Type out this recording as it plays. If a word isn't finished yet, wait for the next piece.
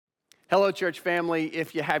Hello, church family.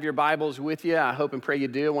 If you have your Bibles with you, I hope and pray you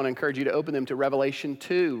do. I want to encourage you to open them to Revelation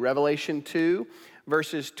 2. Revelation 2,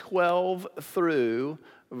 verses 12 through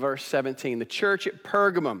verse 17. The church at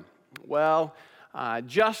Pergamum. Well,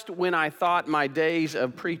 just when I thought my days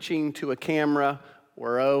of preaching to a camera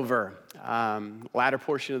were over, latter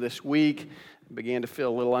portion of this week, I began to feel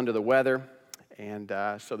a little under the weather. And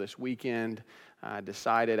so this weekend, I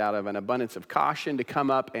decided out of an abundance of caution to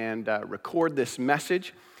come up and record this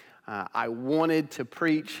message. I wanted to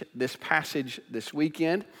preach this passage this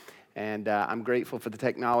weekend, and I'm grateful for the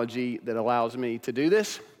technology that allows me to do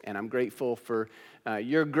this, and I'm grateful for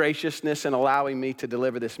your graciousness in allowing me to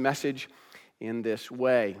deliver this message in this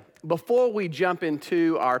way. Before we jump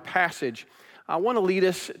into our passage, I want to lead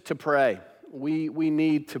us to pray. We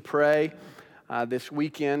need to pray this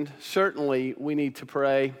weekend. Certainly, we need to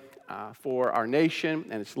pray for our nation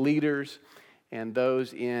and its leaders and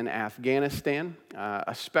those in Afghanistan,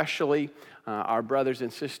 especially our brothers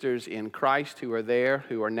and sisters in Christ who are there,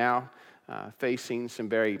 who are now facing some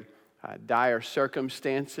very dire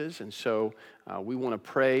circumstances. And so we want to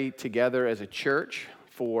pray together as a church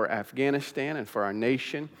for Afghanistan and for our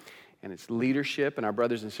nation and its leadership and our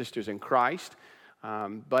brothers and sisters in Christ.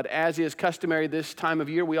 But as is customary this time of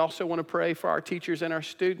year, we also want to pray for our teachers and our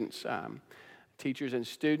students. Teachers and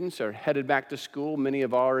students are headed back to school. Many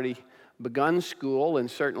have already begun school,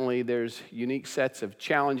 and certainly there's unique sets of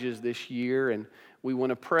challenges this year, and we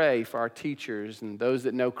want to pray for our teachers and those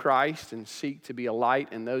that know Christ and seek to be a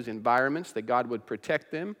light in those environments, that God would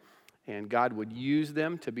protect them and God would use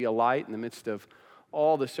them to be a light in the midst of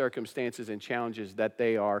all the circumstances and challenges that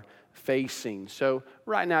they are facing. So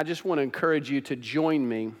right now, I just want to encourage you to join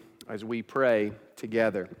me as we pray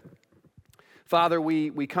together. Father,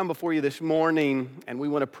 we come before you this morning, and we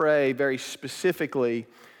want to pray very specifically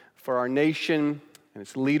for our nation and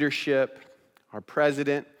its leadership, our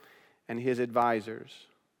president and his advisors.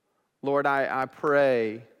 Lord, I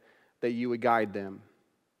pray that you would guide them.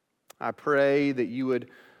 I pray that you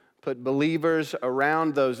would put believers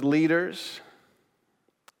around those leaders,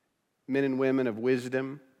 men and women of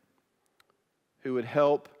wisdom, who would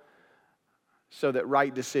help so that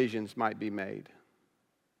right decisions might be made.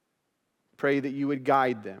 Pray that you would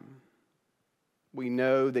guide them. We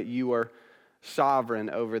know that you are sovereign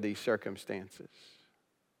over these circumstances.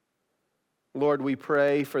 Lord, we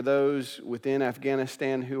pray for those within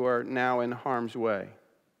Afghanistan who are now in harm's way.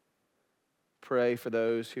 Pray for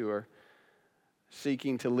those who are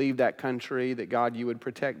seeking to leave that country, that God, you would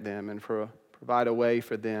protect them and provide a way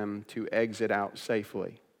for them to exit out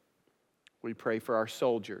safely. We pray for our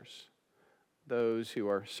soldiers, those who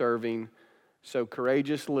are serving so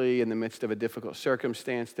courageously in the midst of a difficult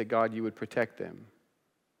circumstance, that God, you would protect them,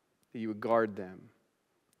 that you would guard them,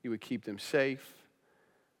 you would keep them safe.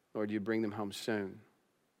 Lord, you'd bring them home soon.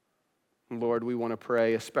 Lord, we want to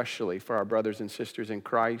pray especially for our brothers and sisters in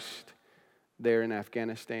Christ there in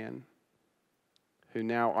Afghanistan who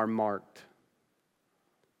now are marked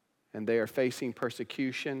and they are facing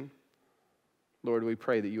persecution. Lord, we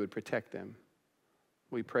pray that you would protect them.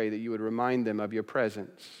 We pray that you would remind them of your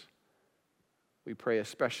presence. We pray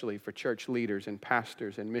especially for church leaders and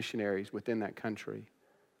pastors and missionaries within that country,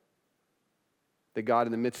 that God,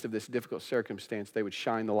 in the midst of this difficult circumstance, they would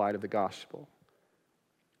shine the light of the gospel.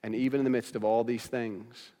 And even in the midst of all these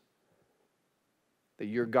things, that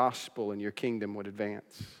your gospel and your kingdom would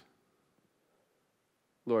advance.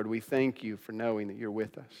 Lord, we thank you for knowing that you're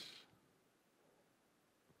with us.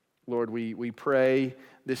 Lord, we pray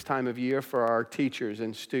this time of year for our teachers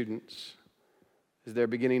and students as they're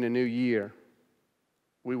beginning a new year.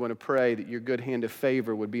 We want to pray that your good hand of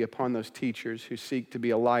favor would be upon those teachers who seek to be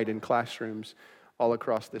a light in classrooms all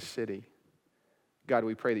across this city. God,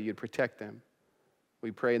 we pray that you'd protect them.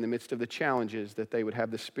 We pray in the midst of the challenges that they would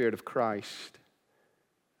have the Spirit of Christ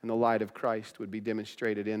and the light of Christ would be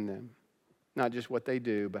demonstrated in them. Not just what they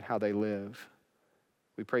do, but how they live.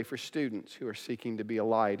 We pray for students who are seeking to be a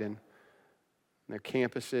light in their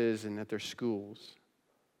campuses and at their schools.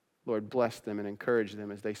 Lord, bless them and encourage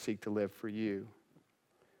them as they seek to live for you.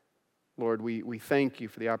 Lord, we thank you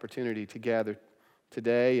for the opportunity to gather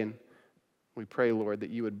today, and we pray, Lord, that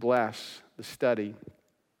you would bless the study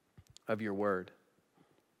of your word.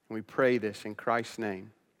 And we pray this in Christ's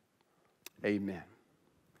name. Amen.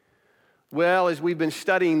 Well, as we've been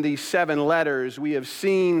studying these 7 letters, we have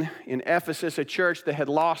seen in Ephesus a church that had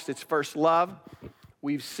lost its first love.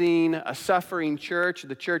 We've seen a suffering church,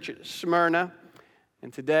 the church at Smyrna.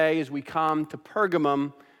 And today, as we come to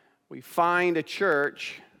Pergamum, we find a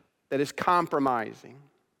church that is compromising.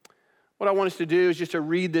 What I want us to do is just to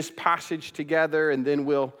read this passage together, and then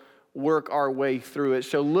we'll work our way through it.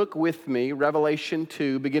 So look with me, Revelation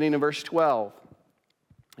 2, beginning in verse 12.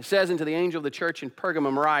 It says, "And to the angel of the church in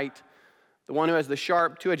Pergamum write, the one who has the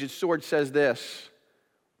sharp two-edged sword says this,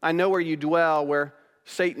 I know where you dwell, where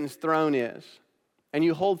Satan's throne is, and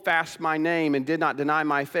you hold fast my name and did not deny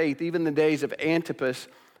my faith, even the days of Antipas,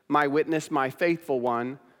 my witness, my faithful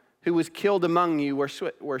one, who was killed among you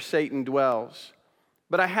where Satan dwells.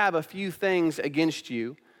 But I have a few things against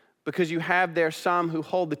you, because you have there some who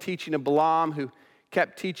hold the teaching of Balaam, who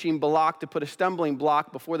kept teaching Balak to put a stumbling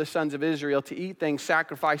block before the sons of Israel, to eat things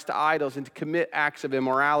sacrificed to idols and to commit acts of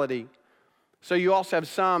immorality. So you also have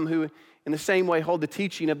some who in the same way hold the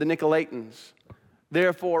teaching of the Nicolaitans.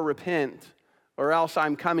 Therefore repent, or else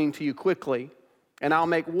I'm coming to you quickly, and I'll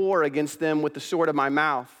make war against them with the sword of my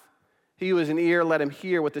mouth. He who has an ear, let him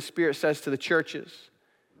hear what the Spirit says to the churches.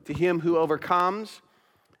 To him who overcomes,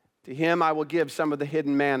 to him I will give some of the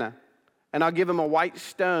hidden manna. And I'll give him a white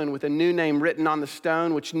stone with a new name written on the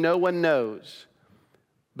stone, which no one knows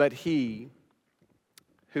but he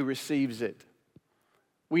who receives it."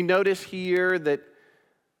 We notice here that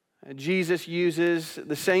Jesus uses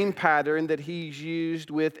the same pattern that he's used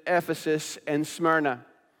with Ephesus and Smyrna.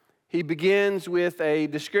 He begins with a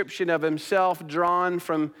description of himself drawn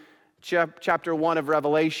from chapter 1 of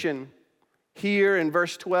Revelation. Here in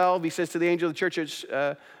verse 12, he says to the angel of the church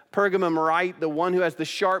at Pergamum write, the one who has the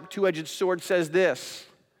sharp two-edged sword says this.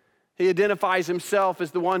 He identifies himself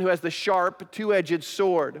as the one who has the sharp two-edged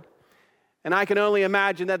sword. And I can only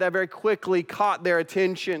imagine that very quickly caught their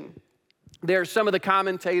attention. There are some of the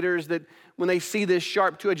commentators that when they see this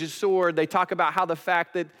sharp two-edged sword, they talk about how the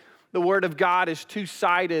fact that the Word of God is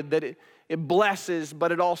two-sided, that it blesses,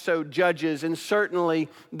 but it also judges, and certainly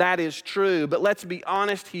that is true. But let's be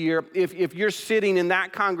honest here, if you're sitting in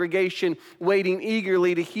that congregation waiting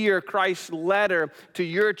eagerly to hear Christ's letter to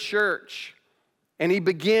your church, and he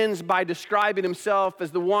begins by describing himself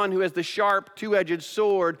as the one who has the sharp two-edged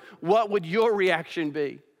sword, what would your reaction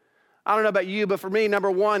be? I don't know about you, but for me, number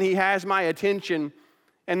one, he has my attention.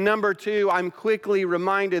 And number two, I'm quickly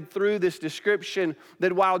reminded through this description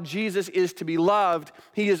that while Jesus is to be loved,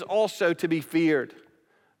 he is also to be feared.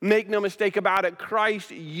 Make no mistake about it,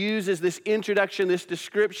 Christ uses this introduction, this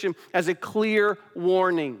description as a clear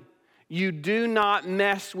warning. You do not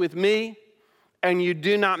mess with me, and you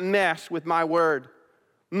do not mess with my word.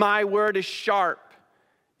 My word is sharp.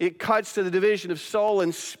 It cuts to the division of soul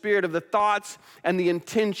and spirit, of the thoughts and the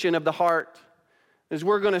intention of the heart. As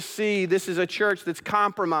we're going to see, this is a church that's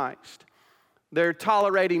compromised. They're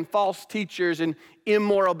tolerating false teachers and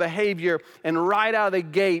immoral behavior. And right out of the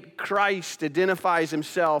gate, Christ identifies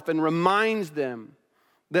himself and reminds them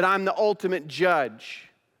that I'm the ultimate judge.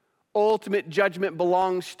 Ultimate judgment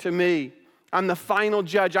belongs to me. I'm the final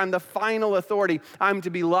judge. I'm the final authority. I'm to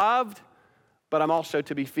be loved, but I'm also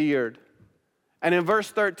to be feared. And in verse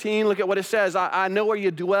 13, look at what it says. I know where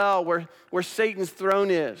you dwell, where Satan's throne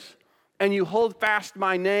is. And you hold fast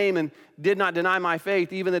my name and did not deny my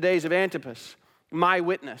faith, even the days of Antipas, my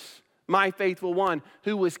witness, my faithful one,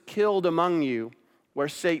 who was killed among you where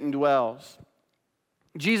Satan dwells.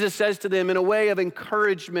 Jesus says to them in a way of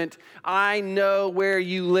encouragement, I know where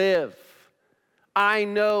you live. I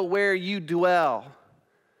know where you dwell.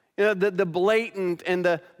 You know, the blatant and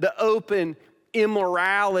the open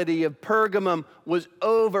immorality of Pergamum was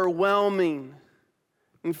overwhelming.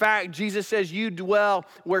 In fact, Jesus says you dwell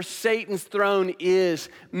where Satan's throne is,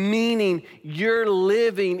 meaning you're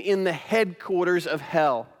living in the headquarters of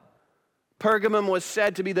hell. Pergamum was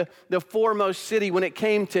said to be the foremost city when it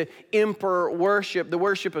came to emperor worship, the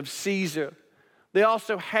worship of Caesar. They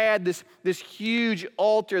also had this huge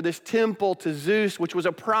altar, this temple to Zeus, which was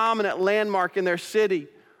a prominent landmark in their city.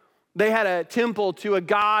 They had a temple to a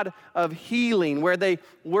god of healing where they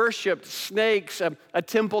worshiped snakes, a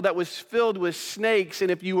temple that was filled with snakes. And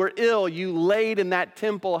if you were ill, you laid in that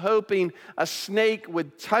temple hoping a snake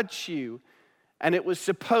would touch you. And it was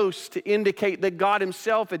supposed to indicate that God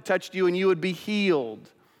himself had touched you and you would be healed.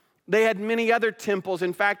 They had many other temples.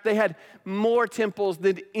 In fact, they had more temples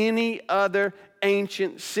than any other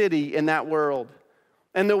ancient city in that world.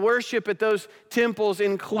 And the worship at those temples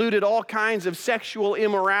included all kinds of sexual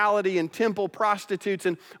immorality and temple prostitutes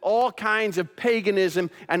and all kinds of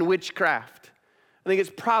paganism and witchcraft. I think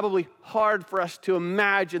it's probably hard for us to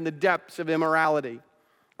imagine the depths of immorality.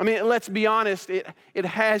 I mean, let's be honest, it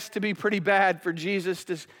has to be pretty bad for Jesus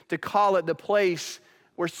to call it the place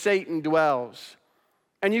where Satan dwells.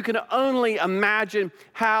 And you can only imagine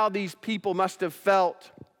how these people must have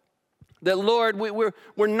felt. That, Lord,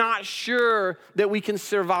 we're not sure that we can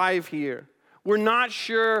survive here. We're not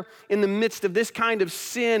sure in the midst of this kind of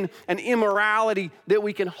sin and immorality that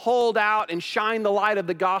we can hold out and shine the light of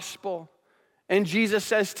the gospel. And Jesus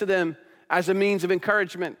says to them as a means of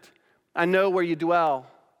encouragement, I know where you dwell.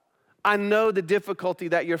 I know the difficulty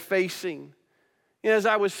that you're facing. As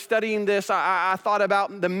I was studying this, I thought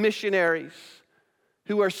about the missionaries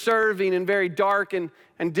who are serving in very dark and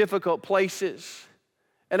difficult places.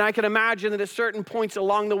 And I can imagine that at certain points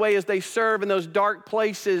along the way as they serve in those dark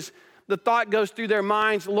places, the thought goes through their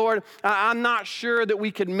minds, Lord, I'm not sure that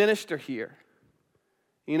we could minister here.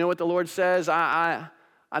 You know what the Lord says? I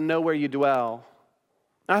know where you dwell.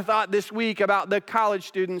 I thought this week about the college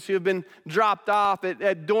students who have been dropped off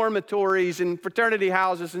at dormitories and fraternity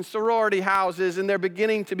houses and sorority houses, and they're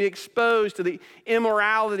beginning to be exposed to the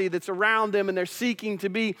immorality that's around them, and they're seeking to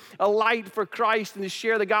be a light for Christ and to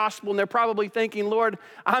share the gospel, and they're probably thinking, Lord,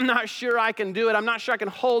 I'm not sure I can do it. I'm not sure I can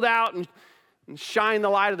hold out and shine the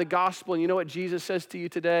light of the gospel. And you know what Jesus says to you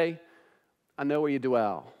today? I know where you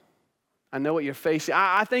dwell. I know what you're facing.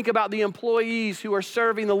 I think about the employees who are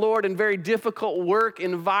serving the Lord in very difficult work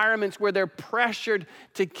environments where they're pressured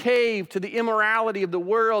to cave to the immorality of the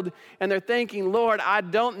world, and they're thinking, Lord, I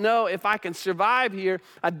don't know if I can survive here.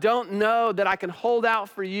 I don't know that I can hold out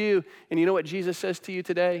for you. And you know what Jesus says to you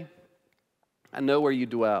today? I know where you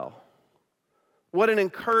dwell. What an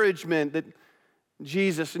encouragement that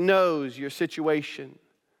Jesus knows your situation.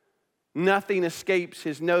 Nothing escapes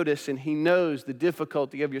his notice, and he knows the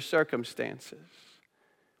difficulty of your circumstances.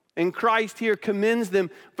 And Christ here commends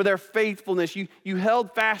them for their faithfulness. You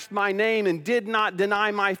held fast my name and did not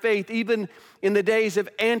deny my faith, even in the days of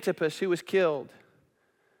Antipas, who was killed.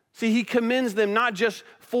 See, he commends them not just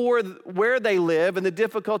for where they live and the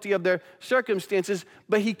difficulty of their circumstances,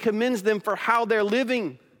 but he commends them for how they're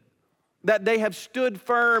living, that they have stood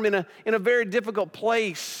firm in a very difficult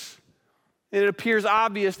place. And it appears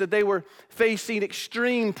obvious that they were facing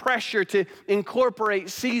extreme pressure to incorporate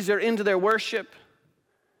Caesar into their worship.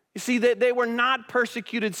 You see, that they were not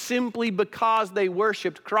persecuted simply because they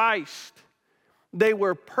worshiped Christ. They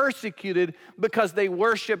were persecuted because they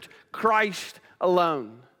worshiped Christ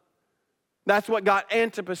alone. That's what got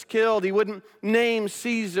Antipas killed. He wouldn't name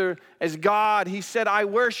Caesar as God. He said, I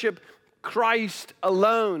worship Christ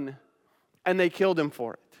alone. And they killed him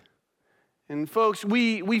for it. And folks,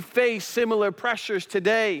 we face similar pressures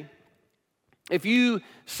today. If you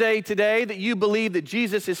say today that you believe that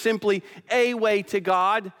Jesus is simply a way to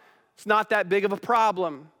God, it's not that big of a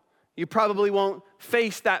problem. You probably won't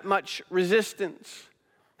face that much resistance.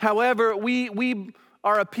 However, we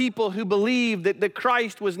are a people who believe that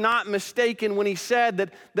Christ was not mistaken when he said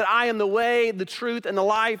that I am the way, the truth, and the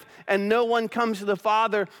life, and no one comes to the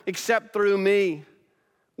Father except through me.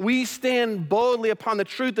 We stand boldly upon the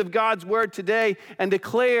truth of God's word today and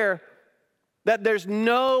declare that there's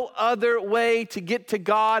no other way to get to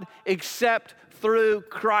God except through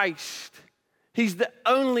Christ. He's the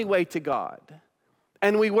only way to God,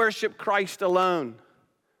 and we worship Christ alone.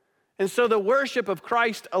 And so the worship of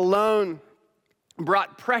Christ alone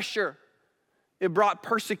brought pressure. It brought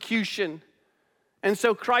persecution. And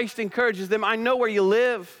so Christ encourages them, I know where you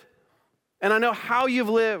live, and I know how you've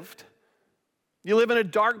lived. You live in a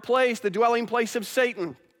dark place, the dwelling place of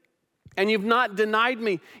Satan, and you've not denied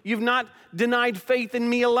me. You've not denied faith in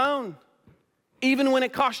me alone, even when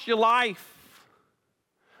it cost you life.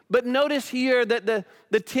 But notice here that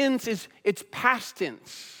the tense it's past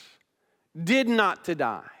tense. Did not to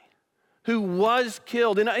die, who was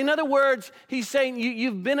killed. In other words, he's saying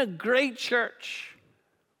you've been a great church.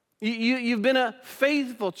 You've been a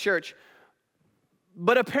faithful church.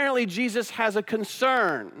 But apparently Jesus has a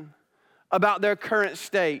concern about their current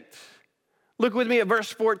state. Look with me at verse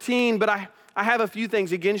 14. But I have a few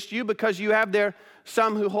things against you, because you have there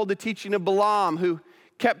some who hold the teaching of Balaam, who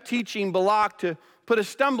kept teaching Balak to put a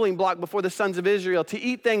stumbling block before the sons of Israel, to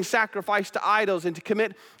eat things sacrificed to idols, and to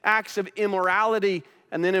commit acts of immorality.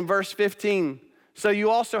 And then in verse 15, so you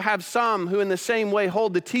also have some who in the same way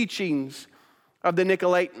hold the teachings of the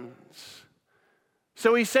Nicolaitans.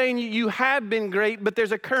 So he's saying you have been great, but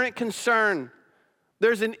there's a current concern.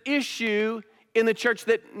 There's an issue in the church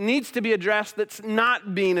that needs to be addressed that's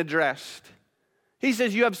not being addressed. He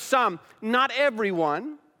says you have some, not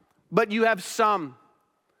everyone, but you have some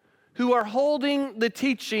who are holding the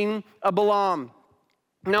teaching of Balaam.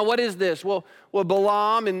 Now, what is this? Well,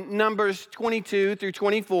 Balaam in Numbers 22 through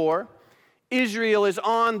 24, Israel is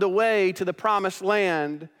on the way to the promised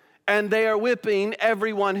land, and they are whipping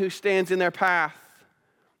everyone who stands in their path.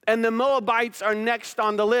 And the Moabites are next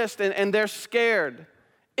on the list, and they're scared.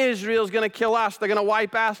 Israel's going to kill us. They're going to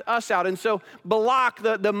wipe us out. And so Balak,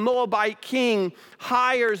 the Moabite king,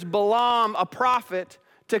 hires Balaam, a prophet,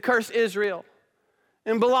 to curse Israel.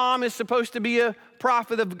 And Balaam is supposed to be a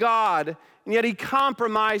prophet of God, and yet he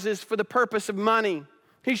compromises for the purpose of money.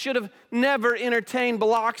 He should have never entertained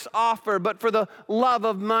Balak's offer, but for the love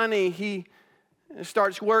of money, he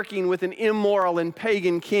starts working with an immoral and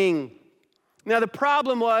pagan king. Now, the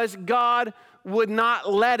problem was God would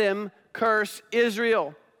not let him curse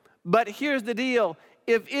Israel. But here's the deal.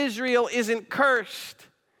 If Israel isn't cursed,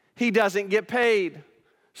 he doesn't get paid.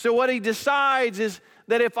 So what he decides is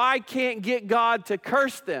that if I can't get God to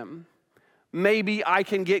curse them, maybe I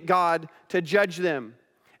can get God to judge them.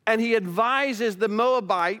 And he advises the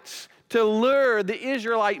Moabites to lure the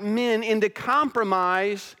Israelite men into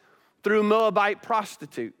compromise through Moabite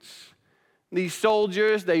prostitutes. These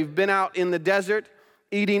soldiers, they've been out in the desert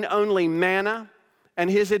eating only manna, and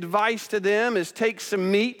his advice to them is take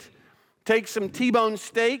some meat, take some T-bone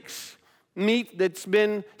steaks, meat that's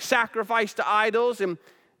been sacrificed to idols, and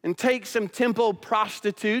take some temple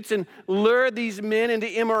prostitutes and lure these men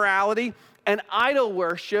into immorality and idol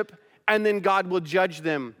worship, and then God will judge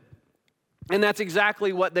them. And that's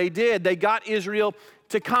exactly what they did. They got Israel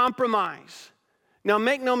to compromise. Now,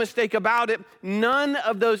 make no mistake about it, none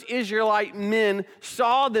of those Israelite men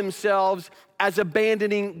saw themselves as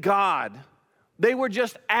abandoning God. They were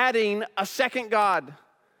just adding a second God.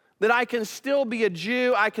 That I can still be a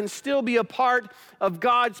Jew, I can still be a part of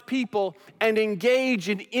God's people and engage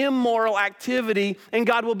in immoral activity, and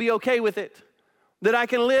God will be okay with it. That I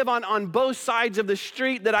can live on both sides of the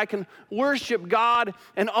street, that I can worship God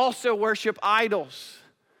and also worship idols.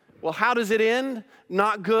 Well, how does it end?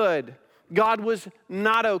 Not good. God was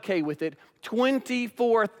not okay with it.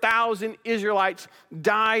 24,000 Israelites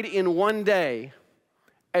died in one day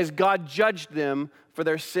as God judged them for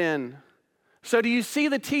their sin. So do you see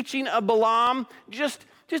the teaching of Balaam? Just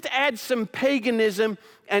add some paganism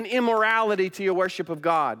and immorality to your worship of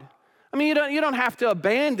God. I mean, you don't have to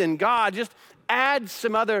abandon God. Just add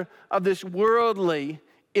some other of this worldly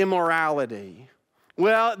immorality.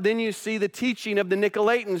 Well, then you see the teaching of the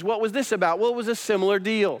Nicolaitans. What was this about? Well, it was a similar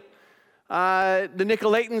deal. The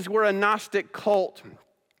Nicolaitans were a Gnostic cult,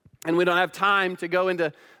 and we don't have time to go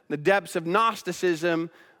into the depths of Gnosticism,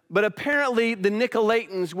 but apparently the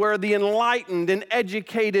Nicolaitans were the enlightened and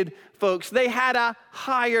educated folks. They had a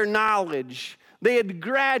higher knowledge. They had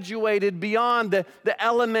graduated beyond the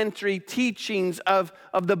elementary teachings of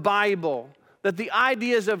the Bible. That the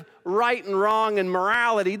ideas of right and wrong and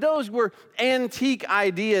morality, those were antique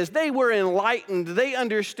ideas. They were enlightened. They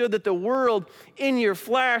understood that the world in your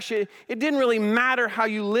flesh, it didn't really matter how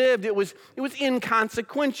you lived. It was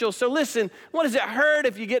inconsequential. So listen, what does it hurt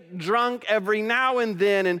if you get drunk every now and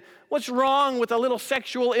then? And what's wrong with a little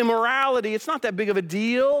sexual immorality? It's not that big of a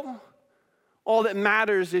deal. All that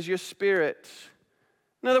matters is your spirit.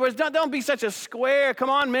 In other words, don't be such a square.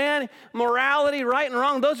 Come on, man. Morality, right and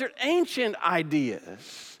wrong, those are ancient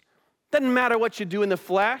ideas. Doesn't matter what you do in the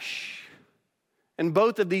flesh. And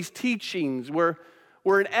both of these teachings were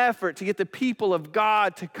an effort to get the people of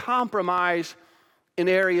God to compromise in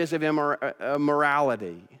areas of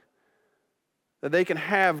immorality. That they can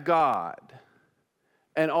have God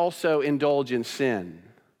and also indulge in sin.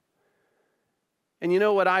 And you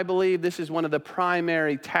know what I believe? This is one of the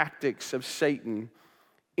primary tactics of Satan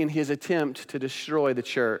in his attempt to destroy the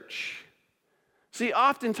church. See,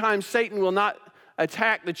 oftentimes Satan will not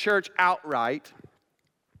attack the church outright.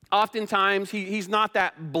 Oftentimes he's not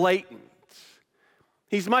that blatant.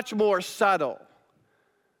 He's much more subtle.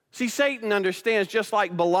 See, Satan understands, just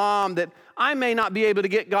like Balaam, that I may not be able to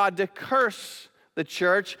get God to curse the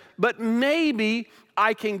church, but maybe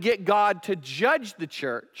I can get God to judge the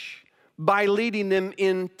church by leading them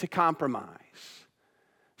into compromise.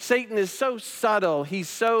 Satan is so subtle. He's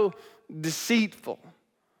so deceitful.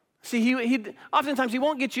 See, he oftentimes he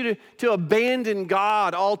won't get you to abandon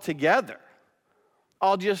God altogether.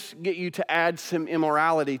 I'll just get you to add some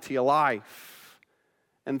immorality to your life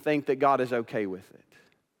and think that God is okay with it.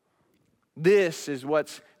 This is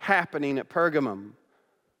what's happening at Pergamum.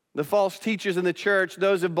 The false teachers in the church,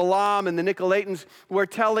 those of Balaam and the Nicolaitans, were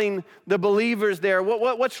telling the believers there,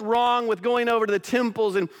 what's wrong with going over to the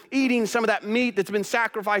temples and eating some of that meat that's been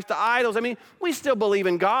sacrificed to idols? I mean, we still believe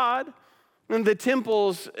in God. And the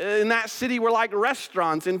temples in that city were like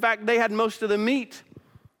restaurants. In fact, they had most of the meat.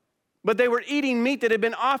 But they were eating meat that had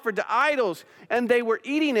been offered to idols, and they were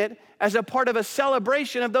eating it as a part of a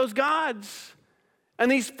celebration of those gods.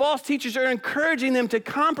 And these false teachers are encouraging them to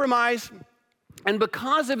compromise. And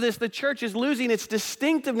because of this, the church is losing its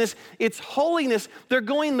distinctiveness, its holiness. They're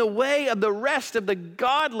going the way of the rest of the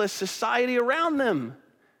godless society around them.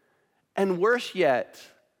 And worse yet,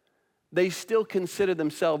 they still consider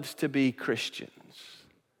themselves to be Christians.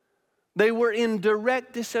 They were in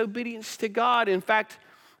direct disobedience to God. In fact,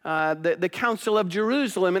 the Council of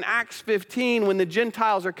Jerusalem in Acts 15, when the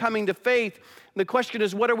Gentiles are coming to faith, the question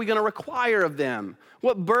is, what are we going to require of them?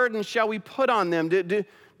 What burden shall we put on them? Do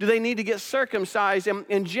they need to get circumcised?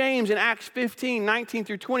 And James in Acts 15, 19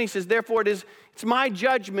 through 20 says, therefore it's my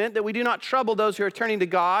judgment that we do not trouble those who are turning to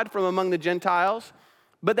God from among the Gentiles,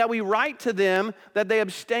 but that we write to them that they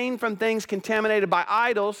abstain from things contaminated by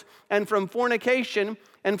idols and from fornication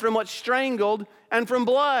and from what's strangled and from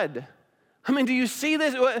blood. I mean, do you see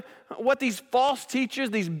this? What these false teachers,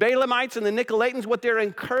 these Balaamites and the Nicolaitans, what they're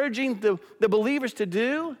encouraging the believers to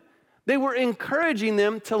do? They were encouraging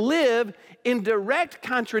them to live in direct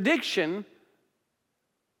contradiction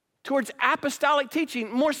towards apostolic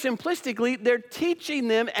teaching. More simplistically, they're teaching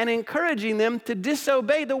them and encouraging them to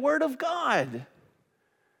disobey the Word of God.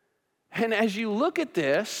 And as you look at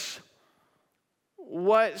this,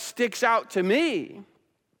 what sticks out to me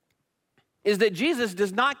is that Jesus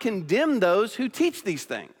does not condemn those who teach these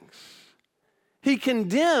things. He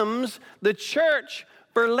condemns the church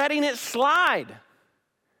for letting it slide.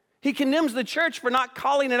 He condemns the church for not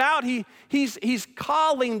calling it out. He's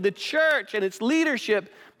calling the church and its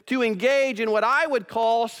leadership to engage in what I would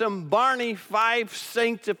call some Barney Fife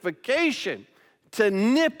sanctification, to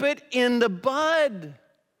nip it in the bud.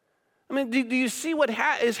 I mean, do you see what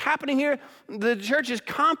is happening here? The church is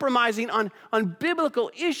compromising on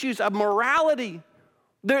biblical issues of morality.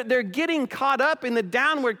 They're getting caught up in the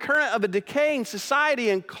downward current of a decaying society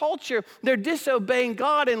and culture. They're disobeying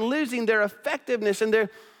God and losing their effectiveness, and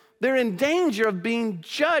they're in danger of being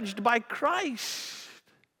judged by Christ.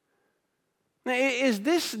 Now, is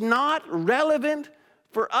this not relevant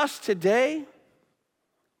for us today?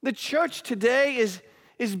 The church today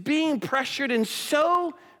is being pressured in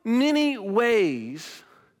so many ways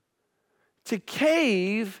to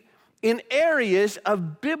cave in areas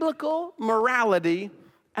of biblical morality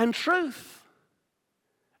and truth.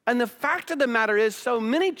 And the fact of the matter is, so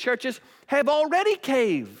many churches have already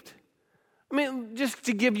caved. I mean, just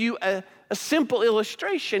to give you a simple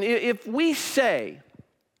illustration, if we say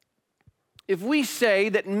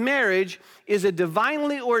that marriage is a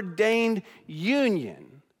divinely ordained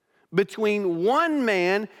union between one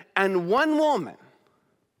man and one woman,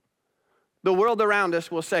 the world around us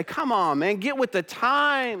will say, come on, man, get with the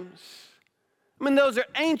times. I mean, those are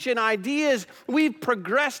ancient ideas. We've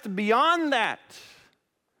progressed beyond that.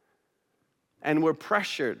 And we're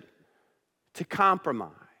pressured to compromise.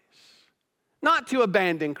 Not to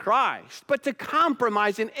abandon Christ, but to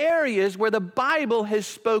compromise in areas where the Bible has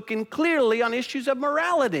spoken clearly on issues of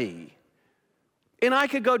morality. And I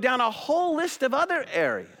could go down a whole list of other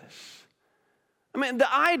areas. I mean,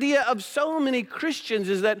 the idea of so many Christians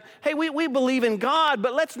is that, hey, we believe in God,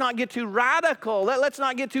 but let's not get too radical. Let's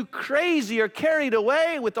not get too crazy or carried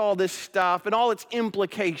away with all this stuff and all its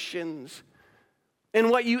implications. And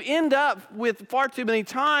what you end up with far too many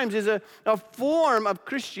times is a form of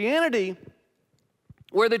Christianity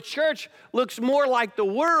where the church looks more like the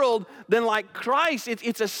world than like Christ.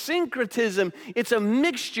 It's a syncretism. It's a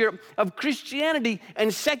mixture of Christianity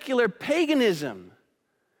and secular paganism.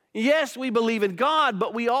 Yes, we believe in God,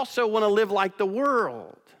 but we also want to live like the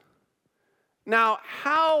world. Now,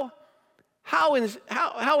 how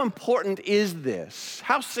important is this?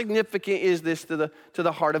 How significant is this to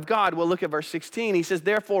the heart of God? Well, look at verse 16. He says,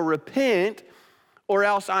 therefore repent, or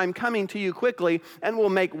else I'm coming to you quickly and will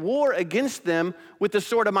make war against them with the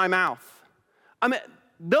sword of my mouth. I mean,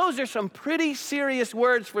 those are some pretty serious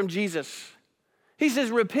words from Jesus. He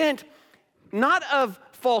says, repent not of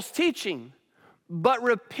false teaching, but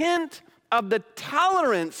repent of the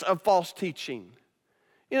tolerance of false teaching.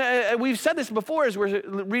 You know, we've said this before as we're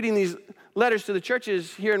reading these letters to the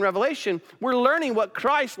churches here in Revelation. We're learning what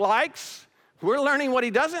Christ likes. We're learning what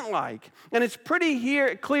he doesn't like. And it's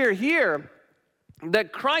pretty clear here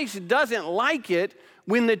that Christ doesn't like it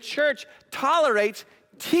when the church tolerates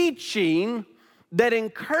teaching that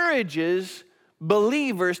encourages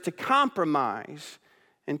believers to compromise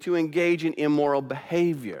and to engage in immoral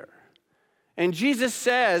behavior. And Jesus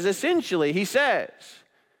says, essentially, he says,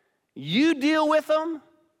 you deal with them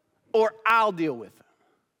or I'll deal with them.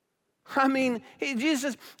 I mean, Jesus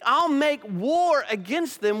says, I'll make war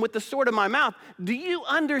against them with the sword of my mouth. Do you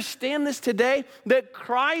understand this today, that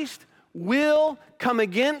Christ will come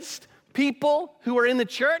against people who are in the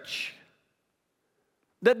church?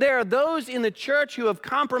 That there are those in the church who have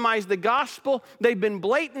compromised the gospel. They've been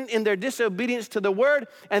blatant in their disobedience to the word,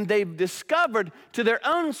 and they've discovered to their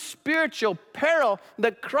own spiritual peril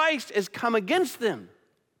that Christ has come against them.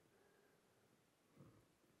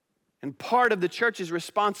 And part of the church's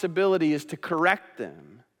responsibility is to correct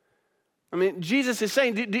them, I mean, Jesus is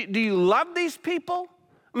saying, do you love these people?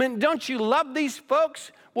 I mean, don't you love these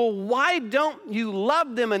folks? Well, why don't you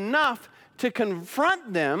love them enough to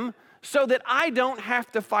confront them so that I don't have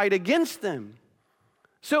to fight against them?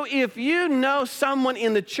 So if you know someone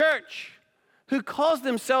in the church who calls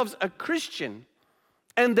themselves a Christian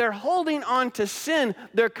and they're holding on to sin,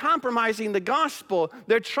 they're compromising the gospel,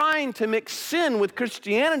 they're trying to mix sin with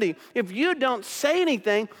Christianity, if you don't say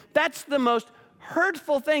anything, that's the most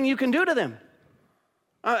hurtful thing you can do to them.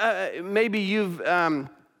 Maybe you've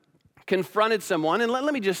confronted someone, and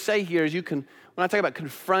let me just say here, when I talk about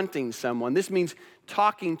confronting someone, this means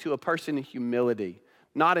talking to a person in humility,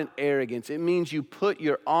 not in arrogance. It means you put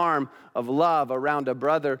your arm of love around a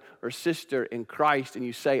brother or sister in Christ and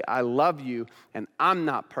you say, I love you and I'm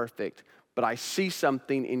not perfect, but I see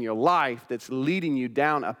something in your life that's leading you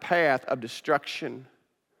down a path of destruction.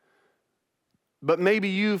 But maybe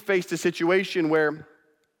you faced a situation where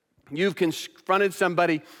you've confronted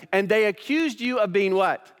somebody and they accused you of being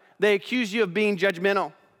what? They accuse you of being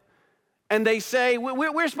judgmental. And they say,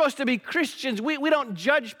 we're supposed to be Christians. We don't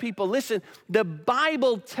judge people. Listen, the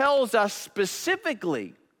Bible tells us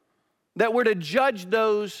specifically that we're to judge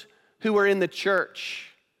those who are in the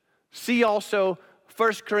church. See also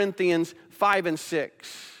 1 Corinthians 5 and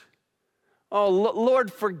 6. Oh,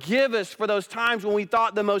 Lord, forgive us for those times when we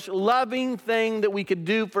thought the most loving thing that we could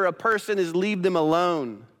do for a person is leave them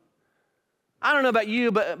alone. I don't know about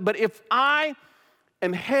you, but if I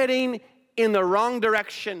am heading in the wrong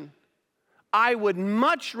direction, I would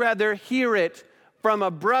much rather hear it from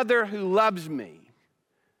a brother who loves me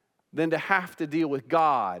than to have to deal with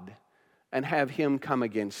God and have him come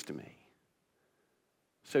against me.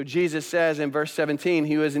 So Jesus says in verse 17,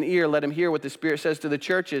 he who has an ear, let him hear what the Spirit says to the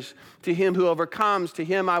churches. To him who overcomes, to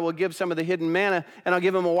him I will give some of the hidden manna, and I'll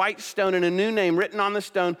give him a white stone and a new name written on the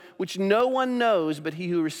stone, which no one knows but he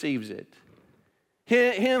who receives it.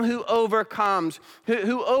 Him who overcomes.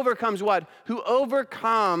 Who overcomes what? Who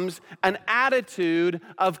overcomes an attitude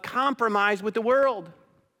of compromise with the world.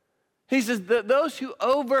 He says that those who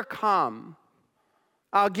overcome,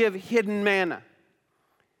 I'll give hidden manna.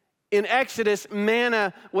 In Exodus,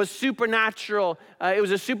 manna was supernatural. It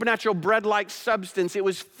was a supernatural bread-like substance. It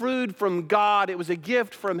was food from God. It was a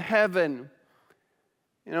gift from heaven.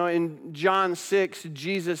 You know, in John 6,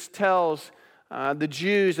 Jesus tells the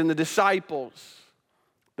Jews and the disciples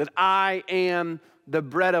that I am the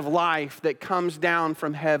bread of life that comes down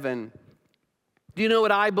from heaven. Do you know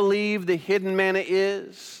what I believe the hidden manna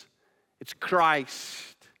is? It's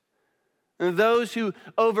Christ. And those who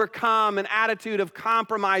overcome an attitude of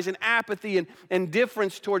compromise and apathy and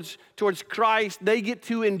indifference towards Christ, they get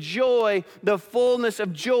to enjoy the fullness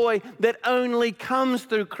of joy that only comes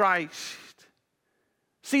through Christ.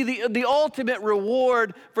 See, the ultimate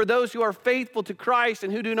reward for those who are faithful to Christ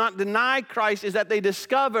and who do not deny Christ is that they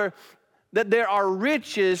discover that there are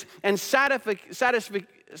riches and satisfaction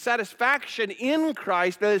in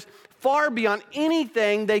Christ that is far beyond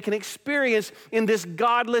anything they can experience in this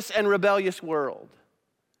godless and rebellious world.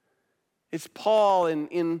 It's Paul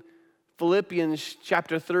in Philippians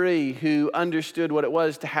chapter 3 who understood what it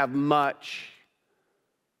was to have much,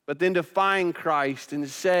 but then to find Christ and to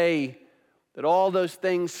say that all those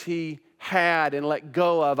things he had and let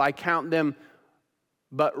go of, I count them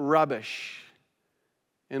but rubbish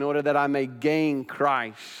in order that I may gain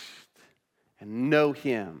Christ and know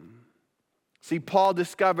him. See, Paul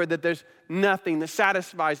discovered that there's nothing that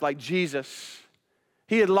satisfies like Jesus.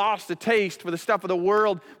 He had lost the taste for the stuff of the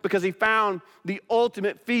world because he found the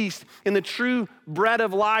ultimate feast in the true bread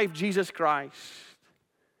of life, Jesus Christ.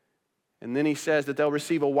 And then he says that they'll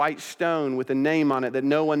receive a white stone with a name on it that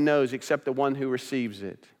no one knows except the one who receives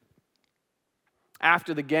it.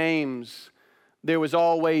 After the games, there was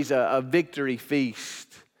always a victory feast.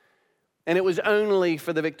 And it was only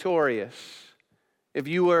for the victorious. If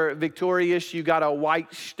you were victorious, you got a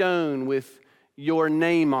white stone with your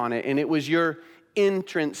name on it. And it was your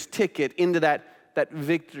entrance ticket into that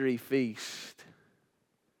victory feast.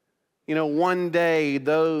 You know, one day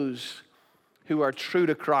those who are true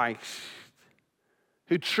to Christ,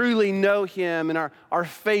 who truly know him and are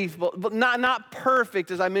faithful, but not perfect,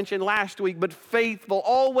 as I mentioned last week, but faithful,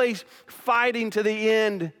 always fighting to the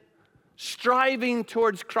end, striving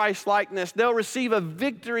towards Christ-likeness. They'll receive a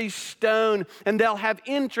victory stone and they'll have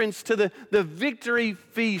entrance to the victory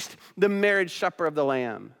feast, the marriage supper of the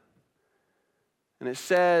Lamb. And it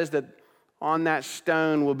says that on that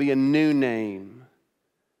stone will be a new name.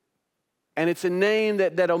 And it's a name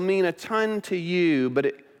that'll mean a ton to you, but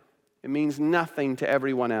it means nothing to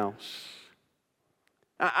everyone else.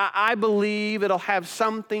 I believe it'll have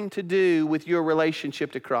something to do with your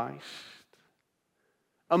relationship to Christ.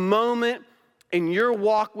 A moment in your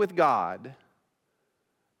walk with God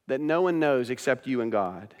that no one knows except you and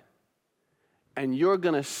God. And you're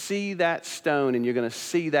going to see that stone and you're going to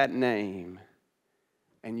see that name.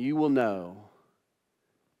 And you will know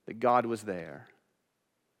that God was there.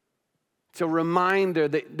 It's a reminder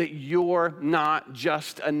that you're not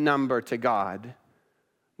just a number to God.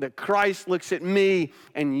 That Christ looks at me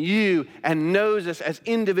and you and knows us as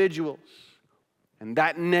individuals. And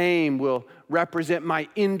that name will represent my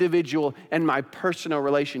individual and my personal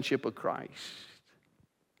relationship with Christ.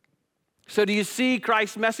 So do you see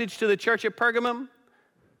Christ's message to the church at Pergamum?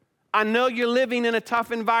 I know you're living in a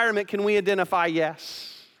tough environment. Can we identify?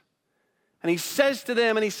 Yes. And he says to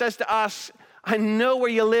them and he says to us, I know where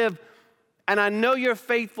you live and I know your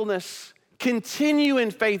faithfulness. Continue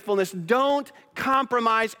in faithfulness. Don't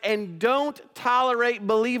compromise and don't tolerate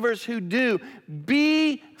believers who do.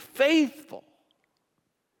 Be faithful.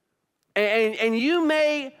 And you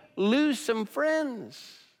may lose some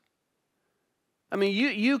friends. I mean,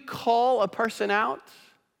 you call a person out.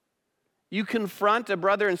 You confront a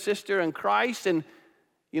brother and sister in Christ, and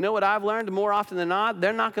you know what I've learned more often than not?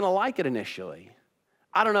 They're not going to like it initially.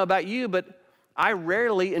 I don't know about you, but I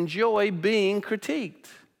rarely enjoy being critiqued.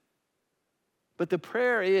 But the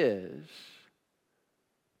prayer is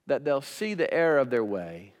that they'll see the error of their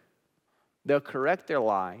way. They'll correct their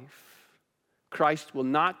life. Christ will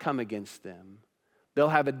not come against them. They'll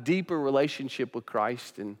have a deeper relationship with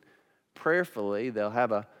Christ, and prayerfully, they'll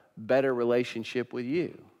have a better relationship with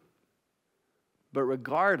you. But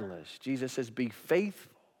regardless, Jesus says, be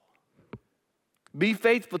faithful. Be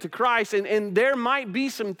faithful to Christ. And there might be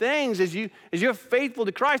some things, as you're faithful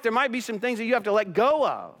to Christ, there might be some things that you have to let go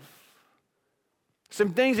of.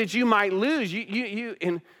 Some things that you might lose.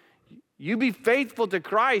 You be faithful to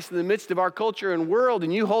Christ in the midst of our culture and world,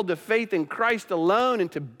 and you hold the faith in Christ alone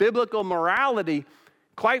and to biblical morality.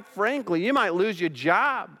 Quite frankly, you might lose your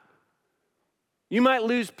job. You might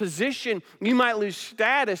lose position. You might lose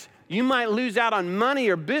status. You might lose out on money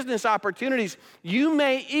or business opportunities. You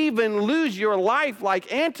may even lose your life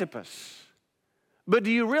like Antipas. But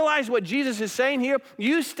do you realize what Jesus is saying here?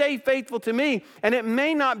 You stay faithful to me, and it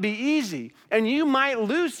may not be easy, and you might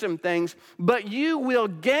lose some things, but you will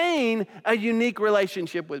gain a unique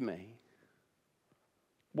relationship with me.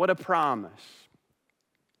 What a promise.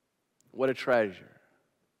 What a treasure.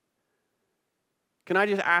 Can I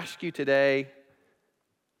just ask you today,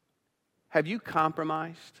 have you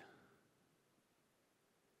compromised?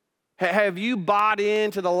 Have you bought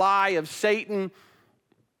into the lie of Satan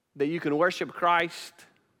that you can worship Christ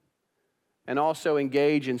and also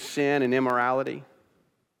engage in sin and immorality?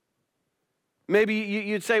 Maybe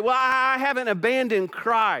you'd say, well, I haven't abandoned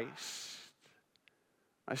Christ.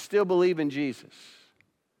 I still believe in Jesus.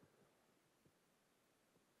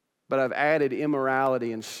 But I've added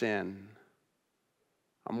immorality and sin.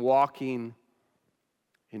 I'm walking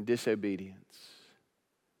in disobedience.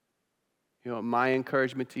 You know what my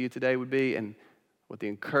encouragement to you today would be, and what the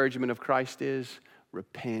encouragement of Christ is?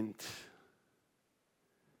 Repent.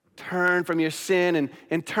 Turn from your sin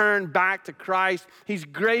and turn back to Christ. He's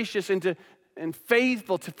gracious and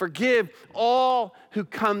faithful to forgive all who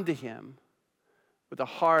come to him with a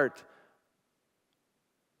heart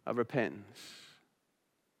of repentance.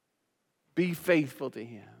 Be faithful to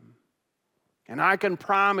him. And I can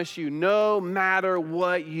promise you, no matter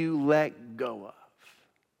what you let go of,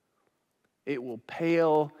 it will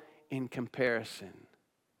pale in comparison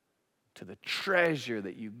to the treasure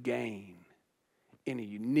that you gain in a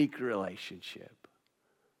unique relationship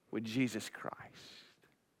with Jesus Christ.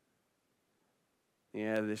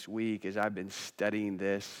 Yeah, this week as I've been studying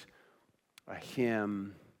this, a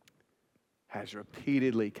hymn has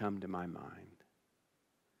repeatedly come to my mind.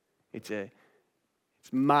 It's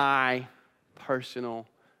my personal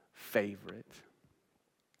favorite.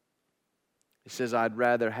 It says, I'd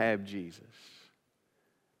rather have Jesus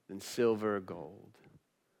than silver or gold.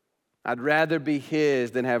 I'd rather be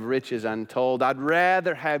his than have riches untold. I'd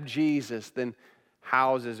rather have Jesus than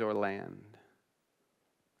houses or land.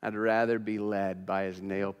 I'd rather be led by his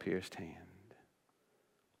nail-pierced hand.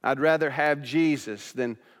 I'd rather have Jesus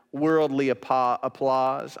than worldly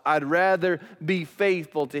applause. I'd rather be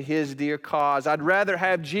faithful to his dear cause. I'd rather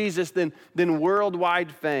have Jesus than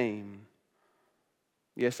worldwide fame.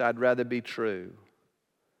 Yes, I'd rather be true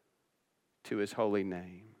to his holy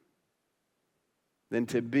name than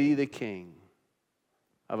to be the king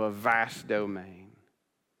of a vast domain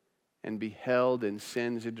and be held in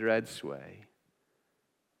sin's dread sway.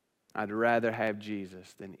 I'd rather have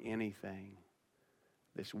Jesus than anything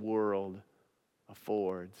this world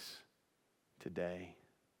affords today.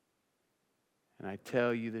 And I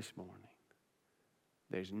tell you this morning,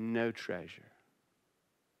 There's no treasure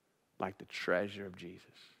like the treasure of Jesus.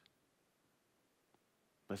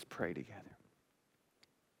 Let's pray together.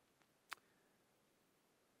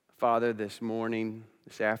 Father, this morning,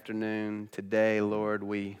 this afternoon, today, Lord,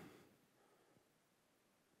 we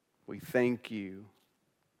thank you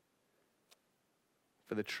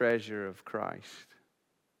for the treasure of Christ.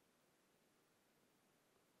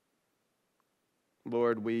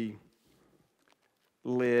 Lord, we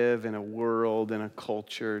live in a world and a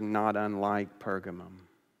culture not unlike Pergamum,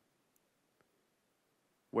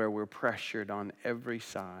 where we're pressured on every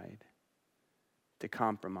side to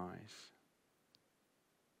compromise.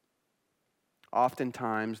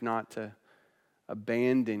 Oftentimes not to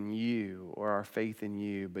abandon you or our faith in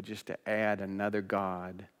you, but just to add another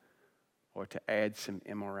God or to add some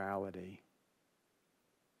immorality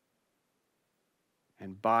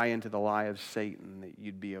and buy into the lie of Satan that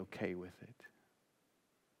you'd be okay with it.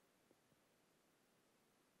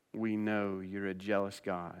 We know you're a jealous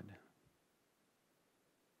God.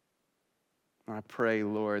 I pray,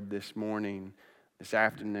 Lord, this morning, this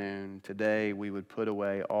afternoon, today, we would put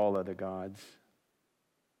away all other gods.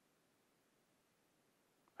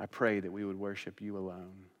 I pray that we would worship you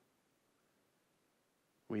alone.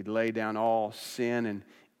 We'd lay down all sin and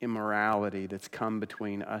immorality that's come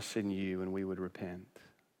between us and you, and we would repent.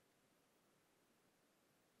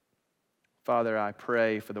 Father, I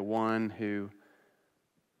pray for the one who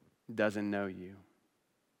doesn't know you,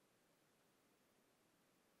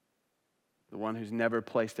 the one who's never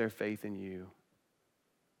placed their faith in you.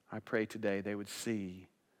 I pray today they would see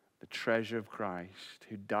the treasure of Christ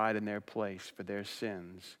who died in their place for their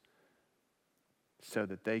sins so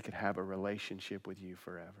that they could have a relationship with you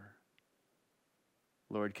forever.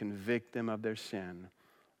 Lord, convict them of their sin,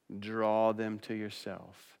 draw them to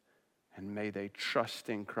yourself, and may they trust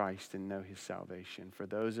in Christ and know his salvation. For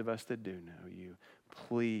those of us that do know you,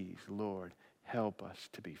 please, Lord, help us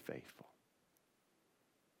to be faithful.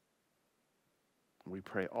 We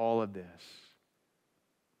pray all of this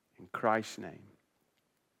in Christ's name.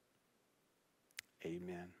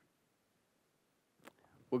 Amen.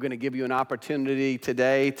 We're going to give you an opportunity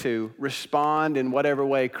today to respond in whatever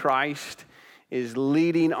way Christ is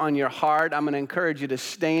leading on your heart. I'm going to encourage you to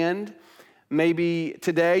stand. Maybe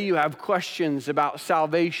today you have questions about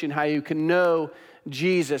salvation, how you can know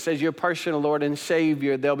Jesus as your personal Lord and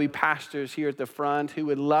Savior. There'll be pastors here at the front who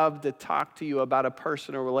would love to talk to you about a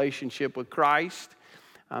personal relationship with Christ.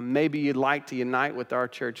 Maybe you'd like to unite with our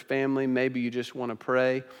church family. Maybe you just want to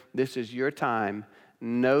pray. This is your time.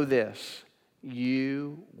 Know this: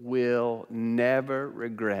 you will never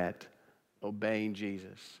regret obeying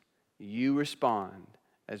Jesus. You respond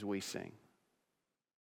as we sing.